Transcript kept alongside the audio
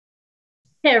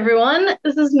Hey everyone,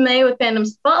 this is Mae with Fandom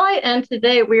Spotlite, and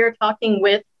today we are talking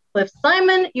with Cliff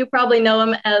Simon. You probably know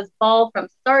him as Ba'al from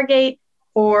Stargate,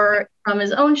 or from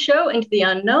his own show, Into the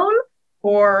Unknown,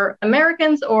 or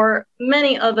Americans, or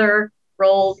many other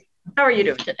roles. How are you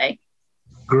doing today?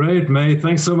 Great, Mae.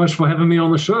 Thanks so much for having me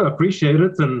on the show. Appreciate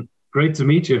it, and great to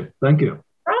meet you. Thank you. No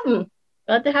problem.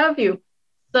 Glad to have you.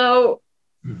 So,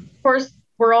 of course,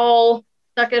 we're all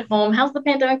stuck at home. How's the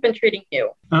pandemic been treating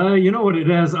you? You know what it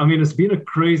has? I mean, it's been a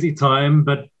crazy time,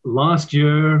 but last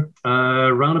year,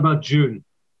 around about June,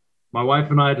 my wife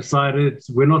and I decided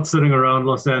we're not sitting around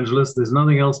Los Angeles. There's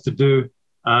nothing else to do.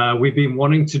 We've been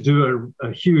wanting to do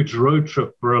a huge road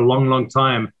trip for a long, long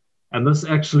time. And this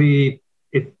actually,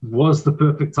 it was the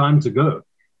perfect time to go.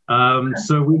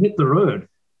 So we hit the road,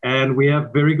 and we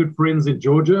have very good friends in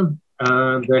Georgia.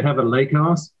 They have a lake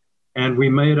house. And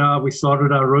we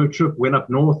started our road trip, went up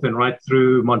north and right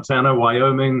through Montana,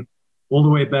 Wyoming, all the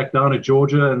way back down to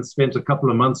Georgia, and spent a couple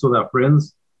of months with our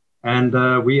friends. And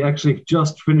we actually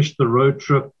just finished the road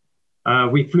trip. I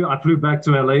flew back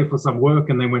to LA for some work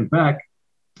and then went back.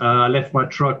 I left my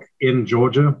truck in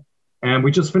Georgia, and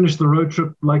we just finished the road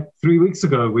trip like 3 weeks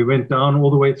ago. We went down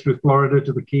all the way through Florida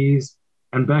to the Keys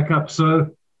and back up. So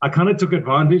I kind of took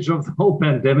advantage of the whole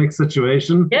pandemic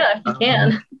situation. Yeah, if you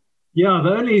can. Yeah,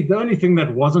 the only thing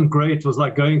that wasn't great was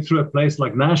like going through a place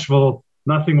like Nashville,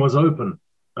 nothing was open.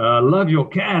 Love your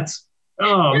cats.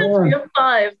 Oh, man. You have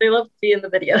five. They love to be in the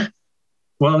video.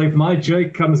 Well, if my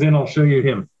Jake comes in, I'll show you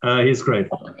him. He's great.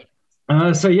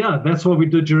 So yeah, that's what we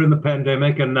did during the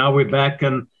pandemic, and now we're back,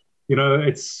 and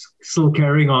it's still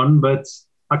carrying on, but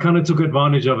I kind of took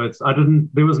advantage of it.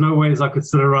 There was no ways I could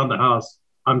sit around the house.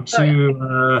 I'm too,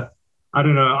 I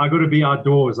don't know, I got to be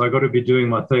outdoors. I got to be doing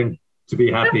my thing to be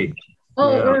happy.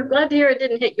 Well, we're glad to hear it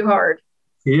didn't hit you hard.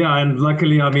 Yeah, and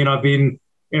luckily, I mean,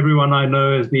 everyone I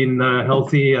know has been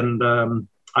healthy, and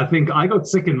I think I got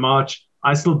sick in March.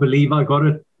 I still believe I got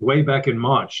it way back in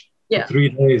March. Yeah. For 3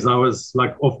 days, I was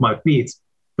like off my feet,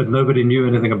 but nobody knew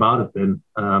anything about it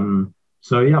then.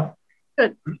 So yeah.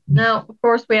 Good. Now, of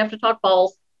course, we have to talk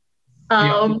balls.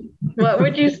 What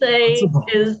would you say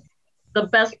is the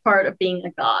best part of being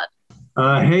a god?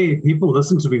 Hey, people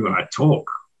listen to me when I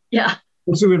talk. Yeah.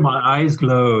 Also when my eyes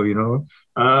glow, No,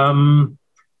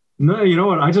 you know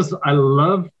what? I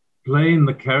love playing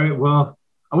the character. Well,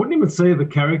 I wouldn't even say the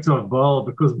character of Ba'al,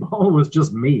 because Ba'al was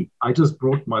just me. I just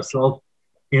brought myself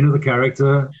into the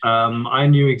character. I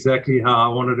knew exactly how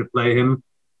I wanted to play him.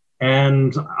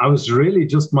 And I was really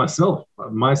just myself,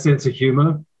 my sense of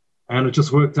humor. And it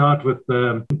just worked out with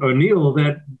O'Neill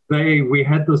that we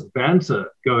had this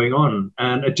banter going on,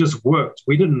 and it just worked.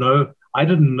 I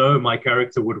didn't know my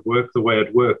character would work the way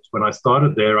it worked when I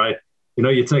started there.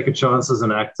 You take a chance as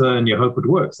an actor and you hope it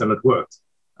works, and it worked.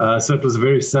 So it was a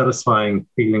very satisfying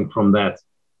feeling from that.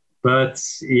 But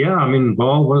yeah, I mean,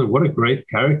 Ba'al, what a great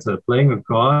character, playing a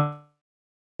god.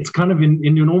 It's kind of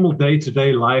in your normal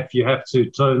day-to-day life, you have to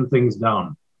tone things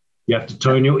down. You have to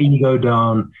tone your ego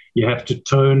down. You have to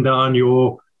tone down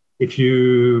if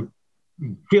you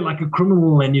feel like a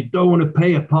criminal and you don't want to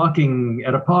pay at a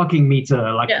parking meter,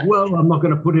 well, I'm not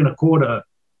going to put in a quarter.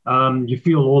 You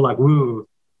feel all like, woo.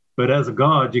 But as a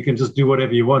god, you can just do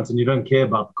whatever you want, and you don't care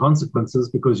about the consequences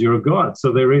because you're a god.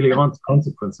 So there really aren't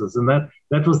consequences. And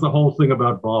that was the whole thing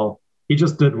about Ba'al. He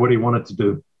just did what he wanted to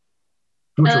do,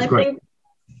 which was great.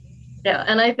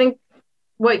 And I think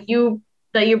that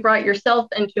you brought yourself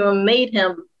into him made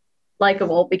him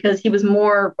likable, because he was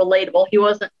more relatable. He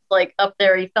wasn't like up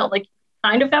there. He felt like you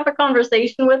kind of have a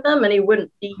conversation with him, and he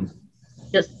wouldn't be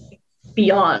just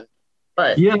beyond.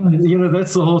 But yeah,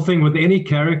 that's the whole thing with any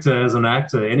character. As an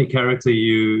actor, any character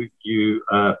you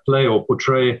play or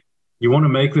portray, you want to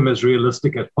make them as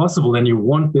realistic as possible, and you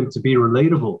want them to be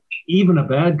relatable. Even a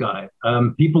bad guy,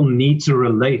 people need to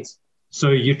relate. So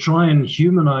you try and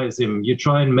humanize him. You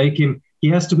try and make him. He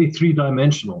has to be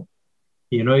three-dimensional.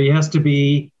 He has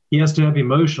to have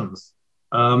emotions.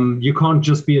 You can't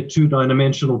just be a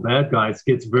two-dimensional bad guy. It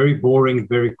gets very boring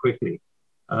very quickly.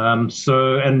 All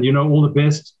the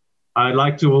best. I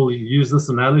like to all use this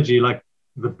analogy, like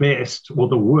the best or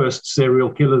the worst serial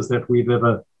killers that we've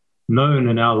ever known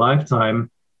in our lifetime.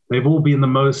 They've all been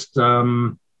most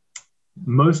of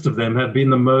them have been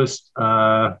the most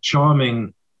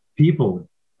charming people.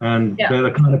 And they're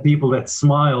the kind of people that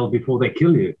smile before they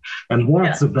kill you. And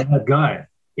that's a bad guy.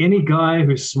 Any guy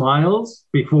who smiles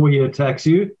before he attacks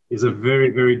you is a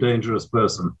very, very dangerous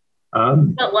person.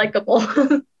 Not likable.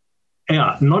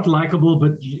 Yeah, not likable,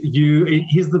 but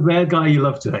he's the bad guy you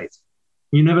love to hate.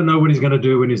 You never know what he's going to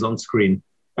do when he's on screen.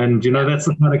 And, that's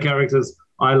the kind of characters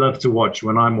I love to watch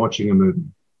when I'm watching a movie.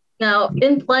 Now,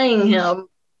 in playing him,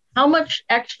 how much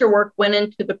extra work went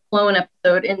into the clone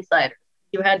episode Insiders?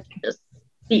 You had to just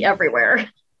be everywhere.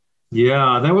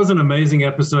 Yeah, that was an amazing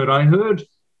episode. I heard,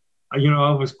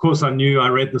 of course, I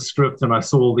read the script and I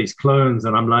saw all these clones,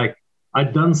 and I'm like,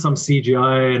 I'd done some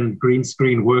CGI and green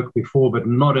screen work before, but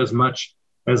not as much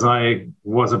as I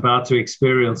was about to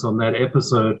experience on that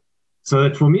episode. So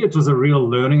that for me, it was a real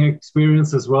learning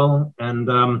experience as well. And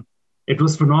it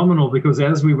was phenomenal because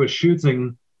as we were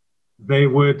shooting, I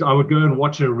would go and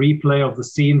watch a replay of the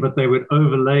scene, but they would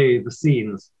overlay the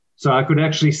scenes. So I could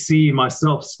actually see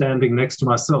myself standing next to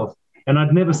myself. And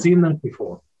I'd never seen that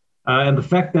before. And the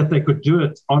fact that they could do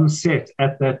it on set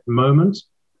at that moment,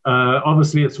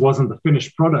 obviously it wasn't the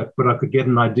finished product, but I could get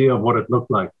an idea of what it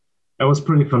looked like. That was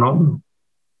pretty phenomenal.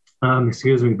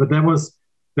 Excuse me. But that was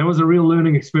a real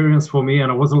learning experience for me,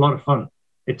 and it was a lot of fun.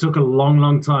 It took a long,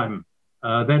 long time.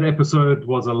 That episode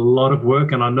was a lot of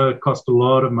work, and I know it cost a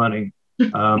lot of money.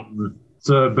 But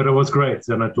it was great.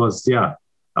 And it was,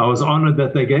 I was honored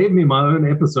that they gave me my own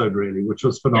episode, really, which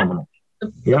was phenomenal.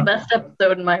 The best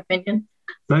episode, in my opinion.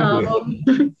 Thank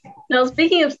you. Now,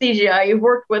 speaking of CGI, you've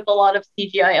worked with a lot of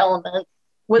CGI elements.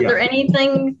 Was there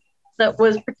anything that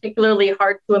was particularly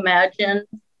hard to imagine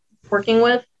working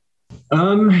with?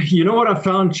 What I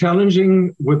found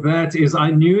challenging with that is I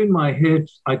knew in my head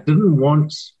I didn't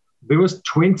want, there was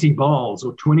 20 Ba'als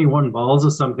or 21 Ba'als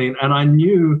or something, and I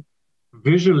knew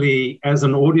visually as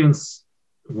an audience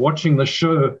watching the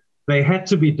show, they had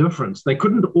to be different. They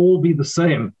couldn't all be the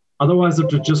same. Otherwise,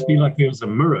 it would just be like there was a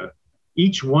mirror.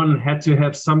 Each one had to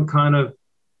have some kind of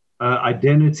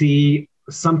identity,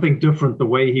 something different, the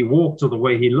way he walked or the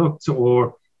way he looked,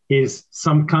 or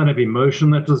some kind of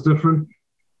emotion that was different.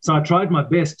 So I tried my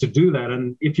best to do that.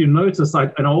 And if you notice,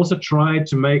 I also tried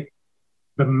to make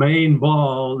the main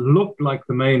Ba'al look like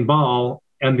the main Ba'al,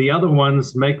 and the other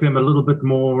ones make them a little bit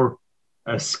more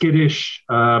skittish,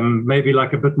 maybe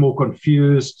like a bit more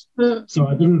confused. So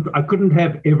I couldn't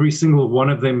have every single one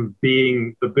of them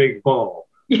being the big Ba'al.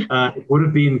 It would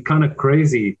have been kind of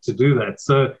crazy to do that.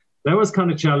 So that was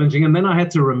kind of challenging. And then I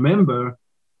had to remember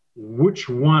which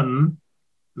one,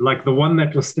 like the one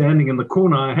that was standing in the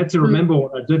corner, I had to remember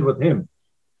what I did with him.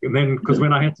 And then, because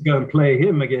when I had to go and play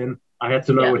him again, I had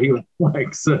to know what he was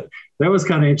like. So that was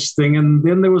kind of interesting. And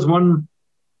then there was one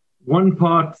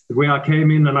part where I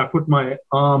came in and I put my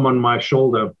arm on my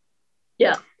shoulder.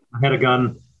 Yeah. I had a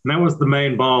gun. And that was the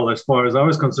main Ba'al as far as I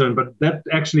was concerned. But that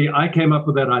actually, I came up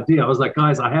with that idea. I was like,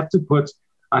 guys, I have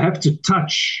to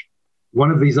touch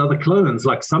one of these other clones,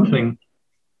 like something.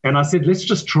 And I said, let's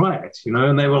just try it,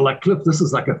 And they were like, Cliff, this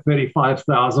is like a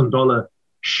 $35,000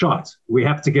 shot. We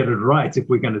have to get it right if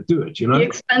we're going to do it, The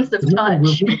expensive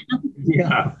touch.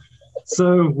 Yeah.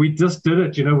 So we just did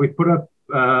it, We put up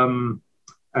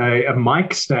a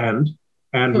mic stand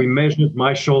and we measured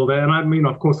my shoulder. And I mean,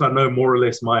 of course, I know more or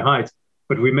less my height,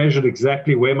 but we measured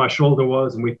exactly where my shoulder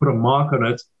was and we put a mark on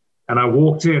it. And I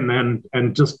walked in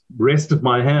and just rested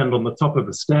my hand on the top of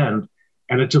a stand.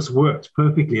 And it just worked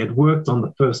perfectly. It worked on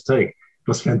the first take. It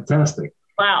was fantastic.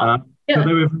 Wow. So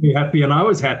they were very happy, and I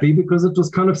was happy because it was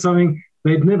kind of something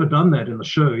they'd never done that in the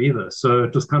show either. So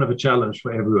it was kind of a challenge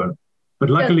for everyone. But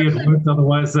luckily it worked.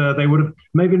 Otherwise, they would have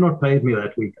maybe not paid me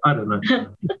that week. I don't know.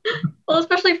 Well,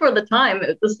 especially for the time,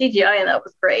 the CGI and that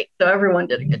was great. So everyone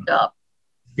did a good job.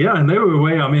 Yeah, and they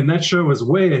were that show was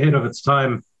way ahead of its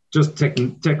time, just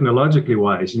technologically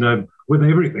wise, with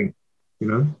everything,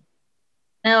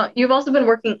 Now, you've also been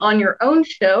working on your own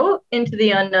show, Into the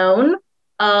Unknown.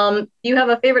 Do you have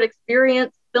a favorite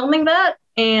experience filming that?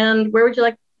 And where would you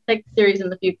like to take the series in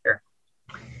the future?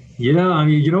 Yeah, I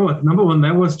mean, you know what? Number one,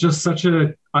 that was just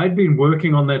I'd been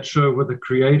working on that show with the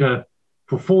creator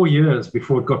for 4 years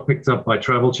before it got picked up by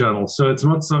Travel Channel. So it's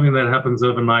not something that happens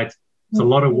overnight. It's a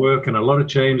lot of work and a lot of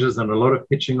changes and a lot of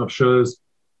pitching of shows.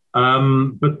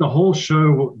 But the whole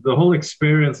show, the whole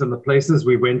experience and the places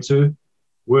we went to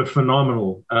were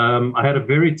phenomenal. I had a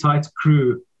very tight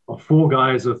crew of 4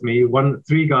 guys with me,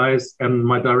 3 guys and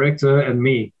my director and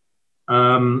me.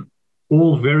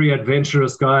 All very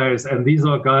adventurous guys. And these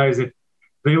are guys, if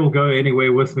they will go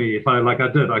anywhere with me. If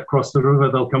I crossed the river,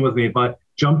 they'll come with me. If I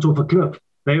jumped off a cliff,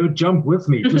 they would jump with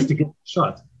me just to get the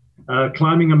shot.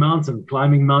 Climbing a mountain,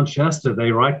 climbing Mount Shasta,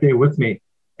 they're right there with me.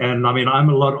 And I mean, I'm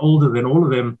a lot older than all of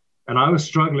them. And I was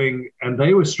struggling and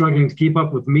they were struggling to keep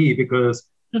up with me because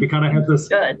we kind of had this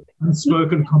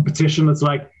unspoken competition. It's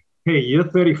like, hey, you're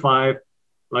 35,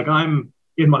 like I'm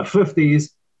in my 50s,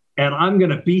 and I'm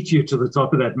going to beat you to the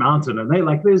top of that mountain. And they're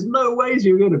like, there's no ways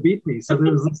you're going to beat me. So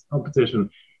there was this competition,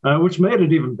 which made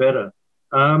it even better.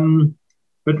 But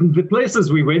the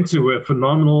places we went to were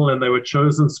phenomenal, and they were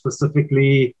chosen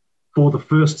specifically for the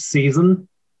first season.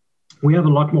 we have a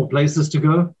lot more places to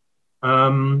go.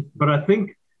 But I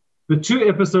think the two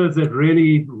episodes that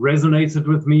really resonated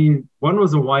with me, one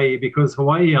was Hawaii, because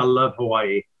Hawaii, I love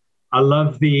Hawaii. I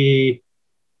love the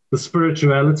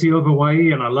spirituality of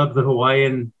Hawaii, and I love the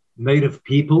Hawaiian native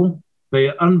people.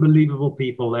 They're unbelievable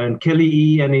people. And Kelly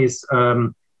E and his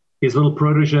little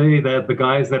protege, they're the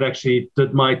guys that actually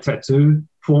did my tattoo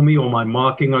for me, or my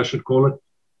marking, I should call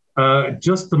it.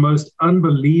 Just the most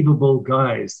unbelievable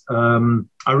guys.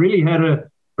 I really had a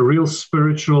real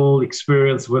spiritual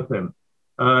experience with them.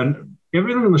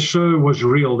 Everything in the show was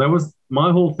real. That was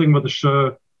my whole thing with the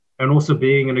show, and also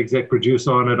being an exec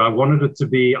producer on it. I wanted it to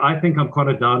be, I think I'm quite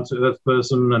a down-to-earth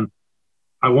person, and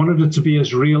I wanted it to be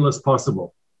as real as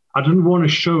possible. I didn't want to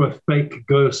show a fake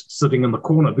ghost sitting in the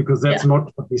corner, because that's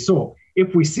not what we saw.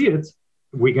 If we see it,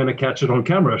 we're going to catch it on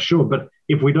camera, sure. But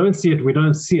if we don't see it, we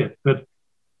don't see it. But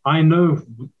I know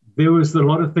there was a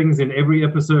lot of things in every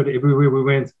episode, everywhere we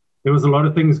went. There was a lot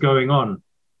of things going on.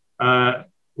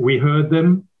 We heard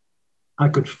them. I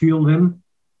could feel them,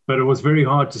 but it was very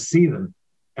hard to see them.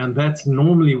 And that's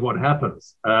normally what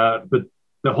happens. But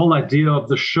the whole idea of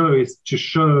the show is to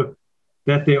show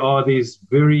that there are these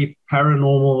very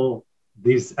paranormal,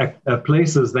 these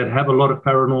places that have a lot of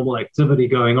paranormal activity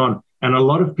going on. And a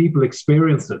lot of people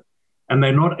experience it, and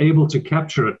they're not able to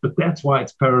capture it. But that's why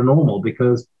it's paranormal,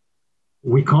 because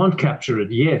we can't capture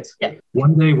it yet. Yeah.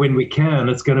 One day when we can,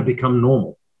 it's going to become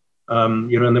normal.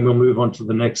 And then we'll move on to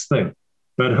the next thing.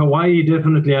 But Hawaii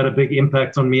definitely had a big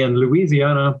impact on me. And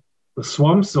Louisiana, the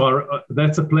swamps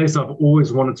that's a place I've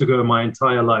always wanted to go my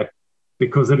entire life,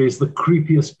 because it is the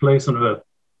creepiest place on earth.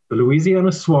 The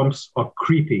Louisiana swamps are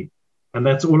creepy, and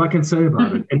that's all I can say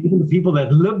about it. And even the people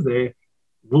that live there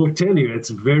will tell you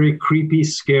it's a very creepy,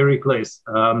 scary place.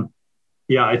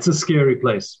 It's a scary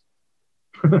place.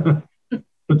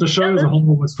 But the show as a whole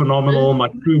was phenomenal. My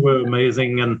crew were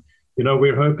amazing, and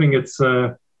we're hoping it's.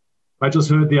 I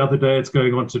just heard the other day it's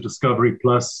going on to Discovery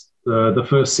Plus, the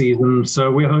first season.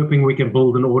 So we're hoping we can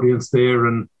build an audience there,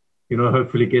 and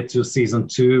hopefully get to season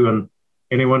 2. And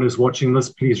anyone who's watching this,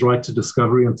 please write to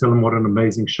Discovery and tell them what an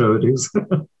amazing show it is.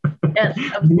 Yes,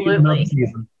 absolutely.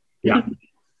 Yeah.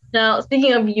 Now,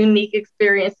 speaking of unique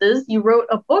experiences, you wrote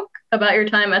a book about your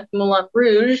time at the Moulin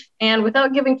Rouge, and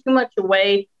without giving too much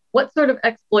away, what sort of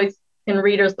exploits can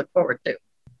readers look forward to?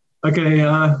 Okay,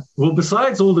 well,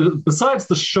 besides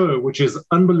the show, which is an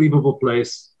unbelievable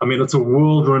place, I mean, it's a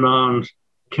world-renowned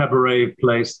cabaret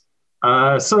place.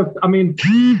 I wanted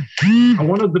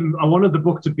the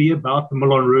book to be about the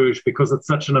Moulin Rouge because it's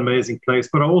such an amazing place,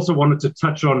 but I also wanted to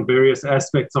touch on various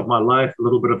aspects of my life, a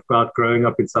little bit about growing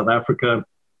up in South Africa,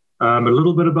 a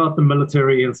little bit about the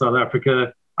military in South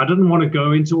Africa. I didn't want to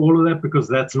go into all of that because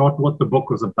that's not what the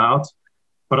book was about,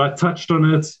 but I touched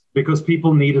on it because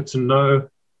people needed to know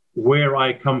where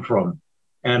I come from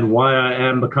and why I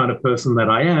am the kind of person that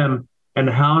I am, and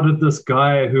how did this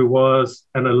guy who was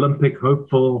an Olympic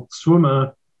hopeful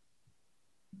swimmer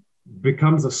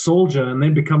becomes a soldier and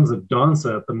then becomes a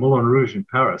dancer at the Moulin Rouge in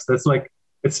Paris. That's like,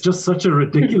 it's just such a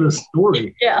ridiculous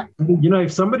story. Yeah.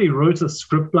 If somebody wrote a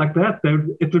script like that,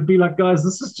 it would be like, guys,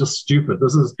 this is just stupid.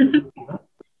 This is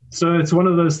so it's one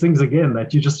of those things again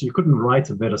that you couldn't write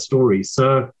a better story.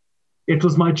 So it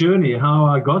was my journey, how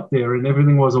I got there, and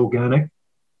everything was organic.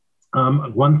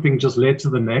 One thing just led to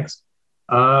the next.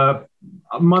 My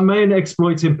main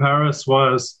exploit in Paris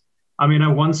was, at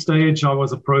one stage I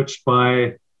was approached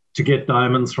to get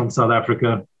diamonds from South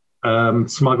Africa,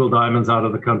 smuggle diamonds out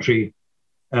of the country.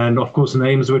 And of course,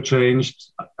 names were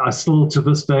changed. I still, to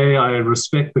this day, I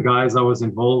respect the guys I was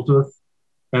involved with,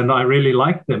 and I really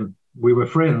liked them. We were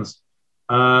friends.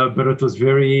 But it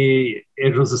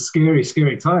was a scary,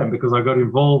 scary time because I got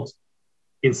involved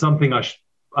in something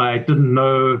I didn't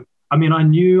know. I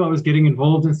knew I was getting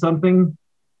involved in something,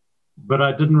 but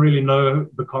I didn't really know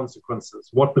the consequences,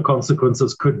 what the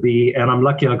consequences could be. And I'm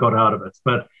lucky I got out of it.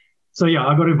 But so, yeah,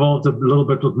 I got involved a little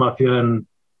bit with mafia and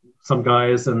some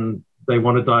guys, and they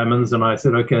wanted diamonds. And I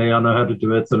said, okay, I know how to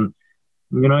do it. And,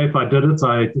 if I did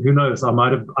it, who knows, I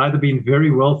might have either been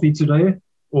very wealthy today,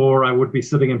 or I would be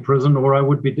sitting in prison, or I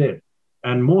would be dead.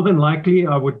 And more than likely,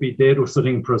 I would be dead or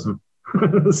sitting in prison.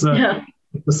 So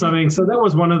that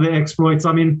was one of the exploits.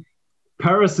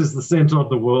 Paris is the center of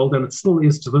the world, and it still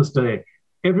is to this day.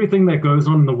 Everything that goes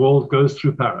on in the world goes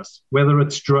through Paris, whether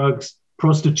it's drugs,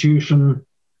 prostitution,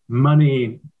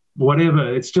 money,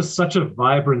 whatever. It's just such a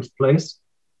vibrant place.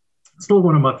 Still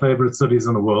one of my favorite cities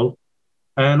in the world.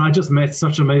 And I just met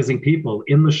such amazing people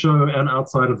in the show and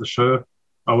outside of the show.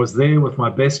 I was there with my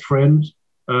best friend,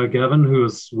 Gavin, who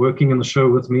was working in the show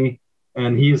with me,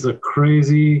 and he is a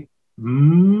crazy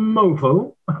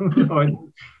mofo.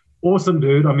 awesome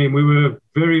dude. I mean, we were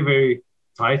very, very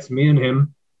tight, me and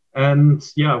him. And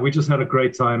yeah, we just had a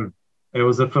great time. It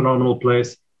was a phenomenal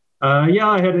place. Yeah,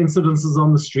 I had incidences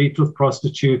on the street with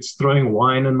prostitutes throwing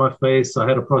wine in my face. I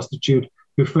had a prostitute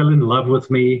who fell in love with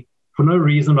me for no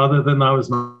reason other than I was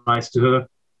nice to her.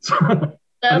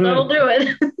 That'll do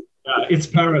it. Yeah, it's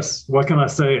Paris. What can I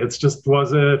say? It's just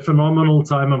was a phenomenal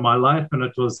time of my life, and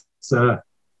it was.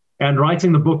 And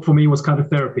writing the book for me was kind of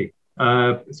therapy,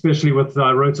 especially with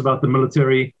I wrote about the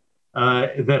military.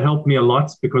 That helped me a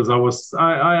lot because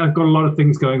I've got a lot of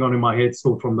things going on in my head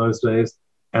still from those days,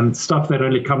 and stuff that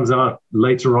only comes out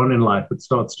later on in life. It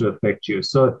starts to affect you.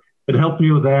 So it helped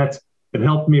me with that. It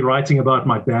helped me writing about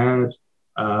my dad.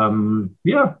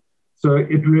 Yeah, so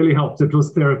it really helped. It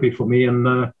was therapy for me,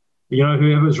 and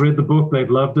whoever's read the book, they've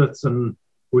loved it, and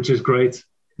which is great.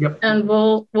 Yep. And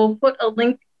we'll put a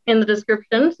link in the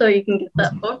description so you can get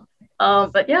that book.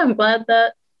 But yeah, I'm glad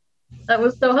that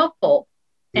was so helpful.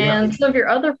 Yeah. And some of your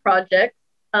other projects,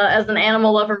 as an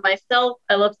animal lover myself,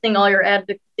 I love seeing all your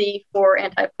advocacy for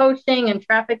anti-poaching and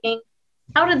trafficking.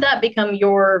 How did that become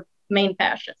your main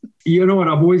passion? You know what?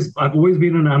 I've always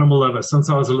been an animal lover since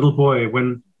I was a little boy.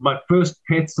 When my first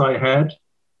pets I had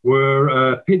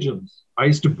were pigeons. I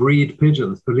used to breed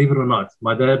pigeons, believe it or not.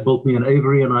 My dad built me an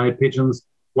aviary and I had pigeons.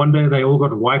 One day they all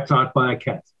got wiped out by a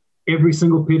cat. Every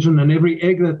single pigeon and every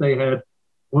egg that they had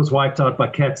was wiped out by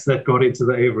cats that got into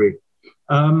the aviary.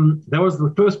 That was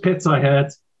the first pets I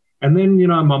had. And then,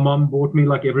 my mom bought me,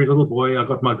 like every little boy, I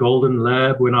got my golden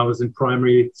lab when I was in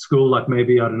primary school, like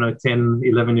maybe, 10,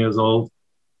 11 years old.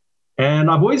 And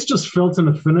I've always just felt an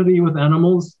affinity with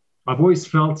animals. I've always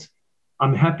felt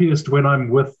I'm happiest when I'm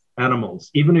with animals,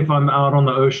 even if I'm out on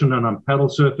the ocean and I'm paddle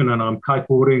surfing and I'm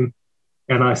kiteboarding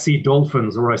and I see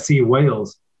dolphins or I see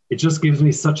whales. It just gives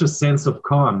me such a sense of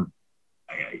calm.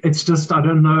 It's just, I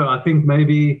don't know, I think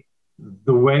maybe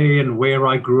the way and where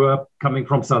I grew up, coming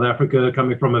from South Africa,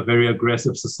 coming from a very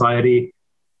aggressive society,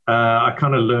 I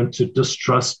kind of learned to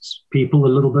distrust people a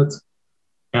little bit.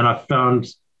 And I found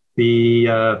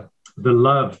the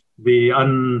love,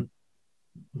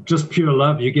 just pure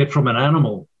love you get from an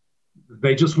animal.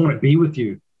 They just want to be with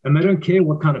you and they don't care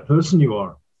what kind of person you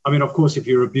are. I mean, of course, if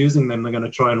you're abusing them, they're going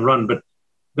to try and run, but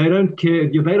they don't care.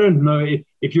 They don't know.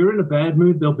 If you're in a bad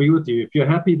mood, they'll be with you. If you're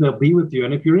happy, they'll be with you.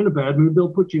 And if you're in a bad mood, they'll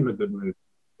put you in a good mood.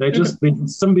 They're just a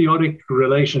symbiotic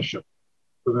relationship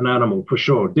with an animal, for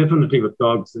sure. Definitely with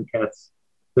dogs and cats.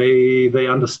 They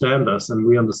understand us and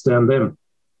we understand them.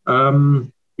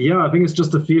 Yeah, I think it's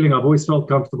just a feeling. I've always felt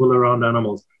comfortable around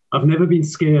animals. I've never been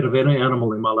scared of any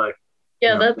animal in my life.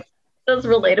 Yeah, that's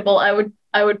relatable.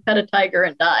 I would pet a tiger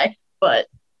and die, but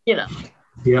Yeah.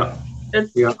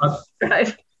 It's yeah.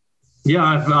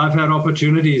 I've had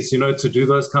opportunities, to do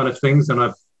those kind of things, and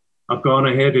I've gone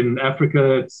ahead in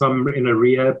Africa, in a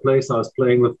rehab place. I was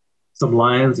playing with some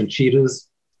lions and cheetahs,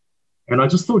 and I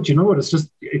just thought, what?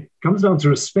 It comes down to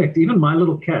respect. Even my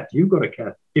little cat, you've got a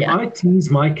cat. If I tease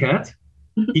my cat,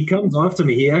 he comes after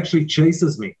me. He actually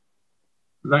chases me,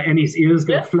 and his ears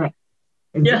go flat.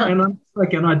 And I'm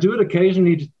like, and I do it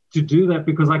occasionally to do that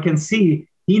because I can see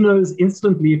he knows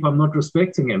instantly if I'm not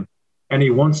respecting him. And he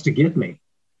wants to get me.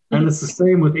 And it's the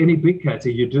same with any big cat.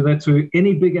 You do that to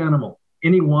any big animal,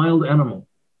 any wild animal.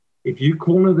 If you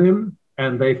corner them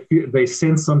and they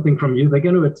sense something from you, they're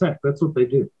going to attack. That's what they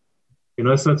do.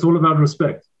 So it's all about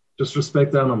respect. Just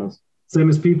respect animals. Same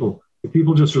as people. If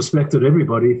people just respected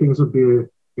everybody, things would be,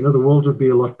 the world would be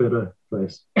a lot better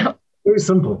place. Yeah. Very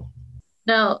simple.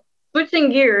 Now,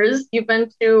 switching gears, you've been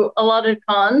to a lot of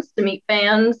cons to meet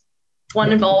fans.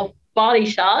 One involved body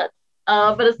shots.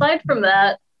 But aside from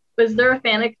that, was there a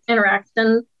fan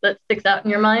interaction that sticks out in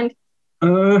your mind?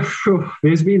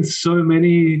 There's been so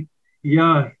many.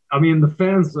 Yeah, I mean, the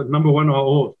fans, number one, are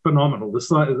all phenomenal. The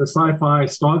sci-fi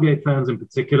Stargate fans in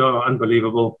particular are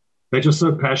unbelievable. They're just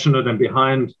so passionate and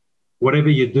behind whatever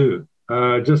you do.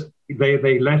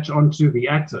 They latch onto the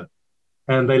actor,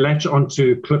 and they latch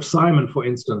onto Cliff Simon, for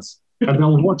instance, and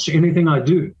they'll watch anything I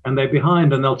do, and they're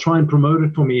behind, and they'll try and promote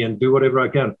it for me and do whatever I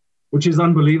can, which is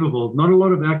unbelievable. Not a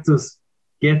lot of actors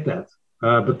get that,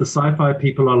 but the sci-fi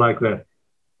people are like that.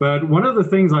 But one of the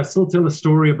things I still tell a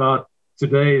story about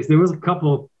today is there was a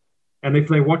couple, and if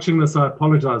they're watching this, I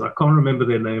apologize. I can't remember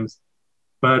their names,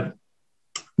 but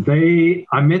I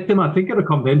met them, I think, at a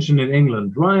convention in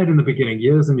England, right in the beginning,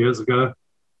 years and years ago.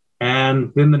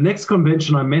 And then the next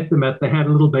convention I met them at, they had a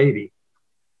little baby.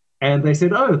 And they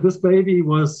said, oh, this baby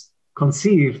was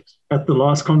conceived at the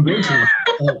last convention.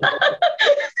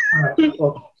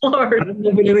 Well, Lord. I didn't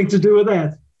have anything to do with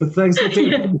that, but thanks for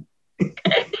telling me.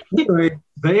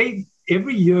 Anyway,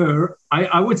 every year,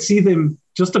 I would see them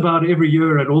just about every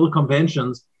year at all the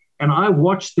conventions, And I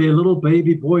watched their little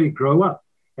baby boy grow up,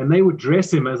 and they would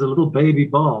dress him as a little baby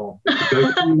Ba'al to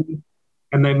go through,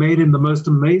 and they made him the most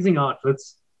amazing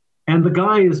outfits. And the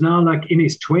guy is now like in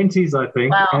his 20s, I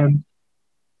think, Wow. and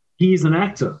he's an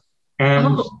actor.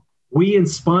 And we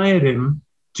inspired him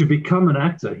to become an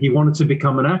actor. He wanted to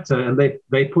become an actor, and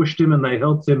they pushed him and they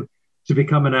helped him to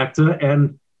become an actor.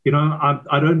 And, you know,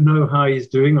 I don't know how he's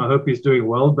doing. I hope he's doing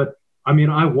well. But, I mean,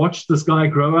 I watched this guy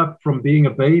grow up from being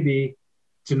a baby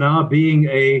to now being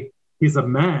he's a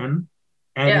man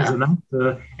and he's an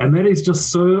actor. And that is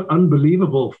just so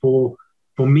unbelievable for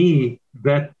me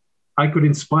that I could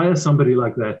inspire somebody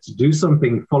like that to do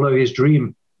something, follow his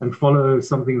dream and follow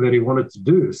something that he wanted to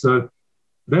do. So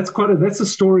that's a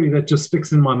story that just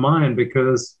sticks in my mind,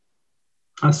 because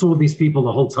I saw these people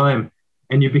the whole time,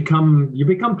 and you become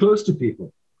close to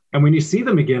people. And when you see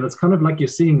them again, it's kind of like you're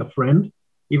seeing a friend,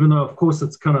 even though, of course,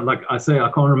 it's kind of like I say, I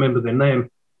can't remember their name.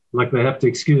 Like they have to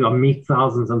excuse, I meet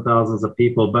thousands and thousands of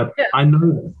people, but I know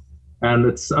them, and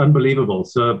it's unbelievable.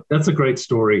 So that's a great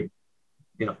story.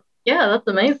 Yeah. Yeah, that's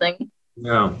amazing.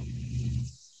 Yeah.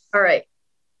 All right.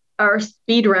 Our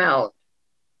speed round.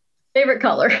 Favorite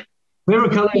color?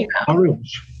 Favorite color,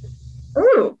 orange.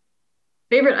 Ooh.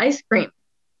 Favorite ice cream?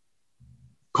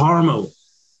 Caramel.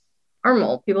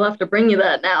 Caramel. People have to bring you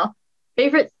that now.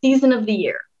 Favorite season of the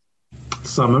year?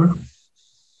 Summer.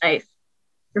 Nice.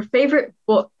 Your favorite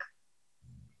book?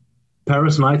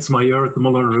 Paris Nights, My Year at the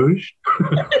Moulin Rouge.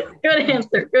 Good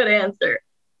answer. Good answer.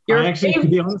 To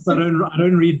be honest, I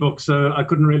don't read books, so I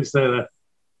couldn't really say that.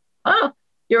 Oh,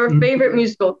 your favorite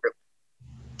musical group?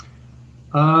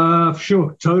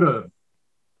 Sure, Toto.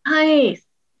 Nice.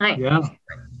 Yeah.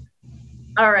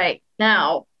 All right.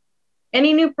 Now,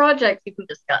 any new projects you can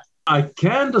discuss? I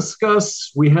can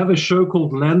discuss. We have a show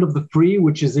called Land of the Free,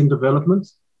 which is in development.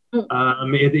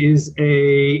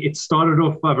 It started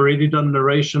off. I've already done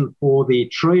narration for the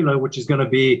trailer, which is going to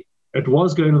be. It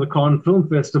was going to the Cannes Film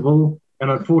Festival,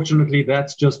 and unfortunately,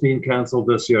 that's just been cancelled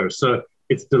this year. So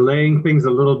it's delaying things a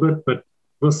little bit, but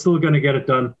we're still going to get it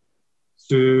done.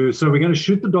 So we're going to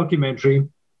shoot the documentary,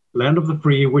 Land of the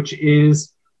Free, which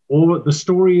is the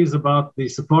story is about the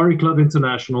Safari Club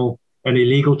International and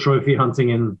illegal trophy hunting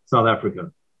in South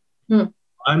Africa.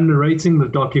 I'm narrating the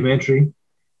documentary,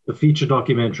 the feature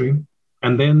documentary,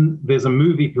 and then there's a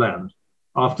movie planned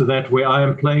after that where I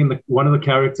am playing one of the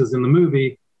characters in the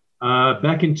movie.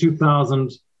 Back in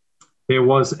 2000, there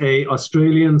was a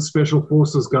Australian Special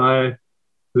Forces guy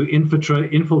who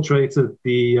infiltrated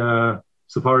the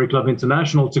Safari Club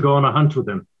International to go on a hunt with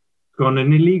them, go on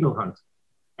an illegal hunt.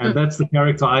 And that's the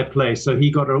character I play. So he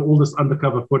got all this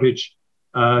undercover footage.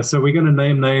 So we're going to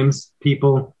name names,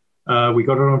 people. We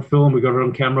got it on film, we got it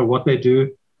on camera, what they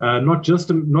do. Not just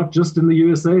in the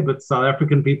USA, but South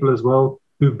African people as well,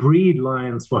 who breed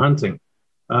lions for hunting.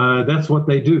 That's what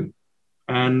they do.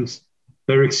 And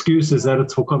their excuse is that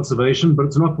it's for conservation, but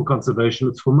it's not for conservation,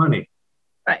 it's for money.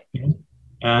 Right.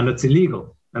 And it's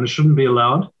illegal, and it shouldn't be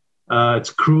allowed. It's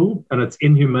cruel, and it's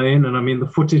inhumane. And I mean, the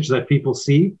footage that people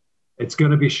see, it's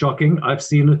going to be shocking. I've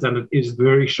seen it, and it is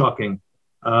very shocking.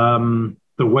 The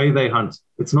way they hunt.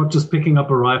 It's not just picking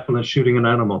up a rifle and shooting an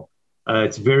animal.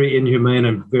 It's very inhumane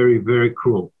and very, very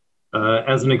cruel.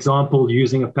 As an example,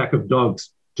 using a pack of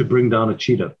dogs to bring down a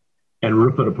cheetah and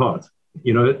rip it apart.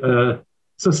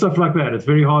 So stuff like that. It's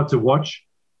very hard to watch,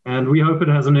 and we hope it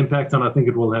has an impact, and I think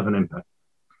it will have an impact.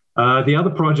 The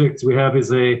other project we have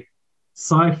is a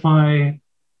sci-fi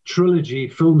trilogy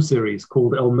film series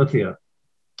called El Mythia,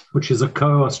 which is a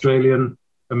co-Australian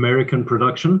American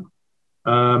production.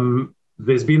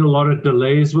 There's been a lot of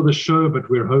delays with the show, but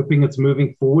we're hoping it's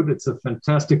moving forward. It's a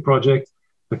fantastic project.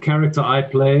 The character I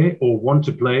play or want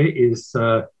to play is,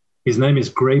 his name is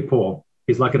Grey Paw.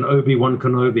 He's like an Obi-Wan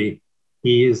Kenobi.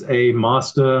 He is a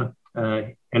master,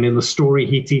 and in the story,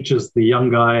 he teaches the young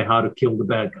guy how to kill the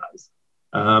bad guys.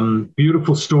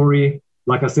 Beautiful story.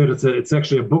 Like I said, it's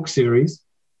actually a book series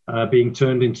being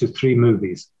turned into 3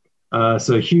 movies.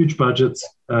 So huge budgets,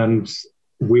 and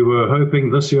we were hoping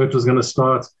this year it was going to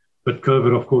start, but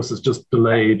COVID, of course, has just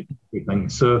delayed everything.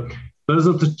 So those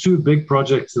are the 2 big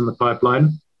projects in the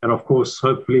pipeline, and of course,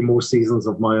 hopefully more seasons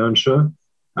of my own show.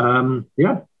 And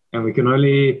we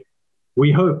can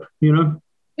we hope,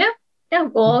 Yeah,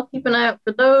 we'll all keep an eye out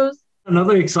for those.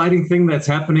 Another exciting thing that's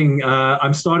happening,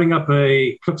 I'm starting up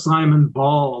a Cliff Simon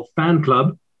Ba'al fan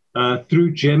club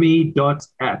through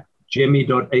Gemmy.app,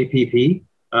 Gemmy.app.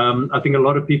 I think a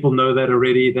lot of people know that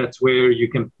already. That's where you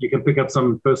can pick up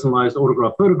some personalized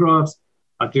autograph photographs.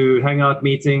 I do hangout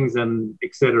meetings and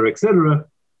et cetera, et cetera.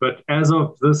 But as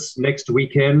of this next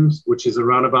weekend, which is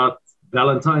around about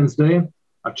Valentine's Day,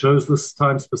 I chose this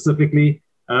time specifically.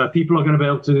 People are going to be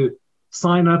able to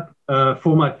sign up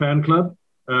for my fan club.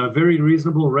 Very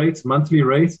reasonable rates, monthly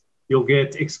rate. You'll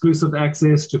get exclusive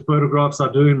access to photographs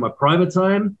I do in my private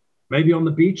time, maybe on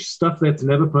the beach, stuff that's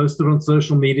never posted on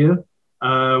social media.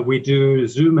 We do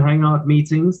Zoom Hangout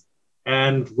meetings.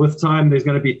 And with time, there's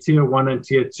going to be tier 1 and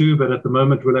tier 2. But at the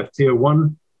moment, we'll have tier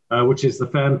 1, which is the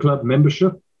fan club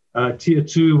membership. Tier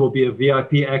 2 will be a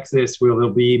VIP access where there'll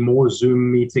be more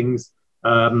Zoom meetings.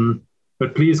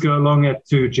 But please go along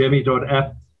to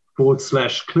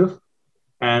jemmy.app/Cliff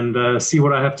and see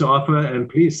what I have to offer. And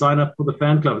please sign up for the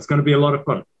fan club. It's going to be a lot of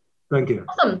fun. Thank you.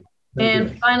 Awesome.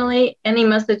 And finally, any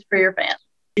message for your fans?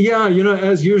 Yeah,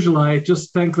 as usual, I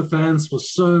just thank the fans for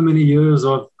so many years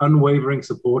of unwavering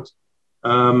support.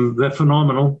 They're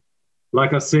phenomenal.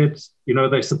 Like I said,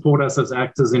 they support us as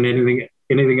actors in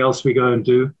anything else we go and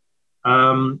do.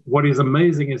 What is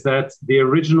amazing is that the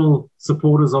original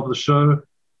supporters of the show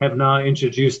have now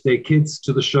introduced their kids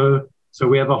to the show. So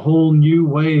we have a whole new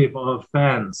wave of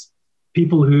fans,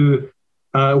 people who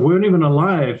weren't even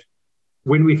alive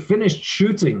when we finished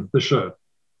shooting the show.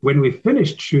 They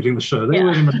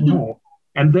weren't even alive.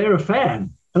 And they're a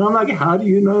fan. And I'm like, how do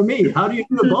you know me? How do you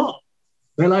know Bob?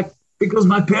 They're like, because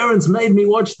my parents made me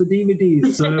watch the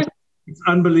DVDs. So it's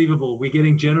unbelievable. We're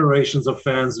getting generations of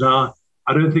fans now.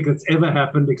 I don't think it's ever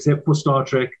happened except for Star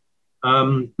Trek.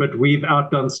 But we've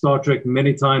outdone Star Trek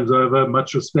many times over.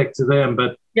 Much respect to them.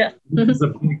 But it's a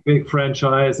big, big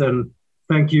franchise. And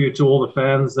thank you to all the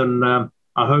fans. And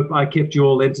I hope I kept you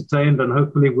all entertained, and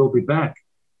hopefully we'll be back.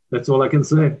 That's all I can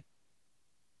say.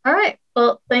 All right.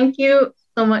 Well, thank you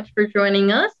so much for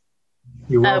joining us.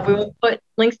 You're welcome. We will put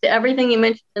links to everything you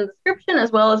mentioned in the description,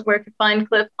 as well as where to find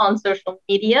Cliff on social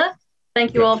media.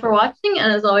 Thank you all for watching,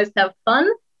 and as always, have fun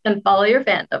and follow your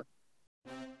fandom.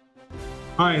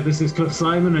 Hi, this is Cliff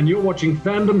Simon, and you're watching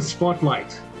Fandom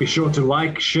Spotlight. Be sure to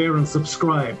like, share, and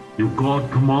subscribe. Your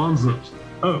God commands it.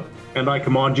 Oh, and I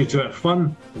command you to have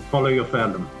fun and follow your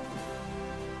fandom.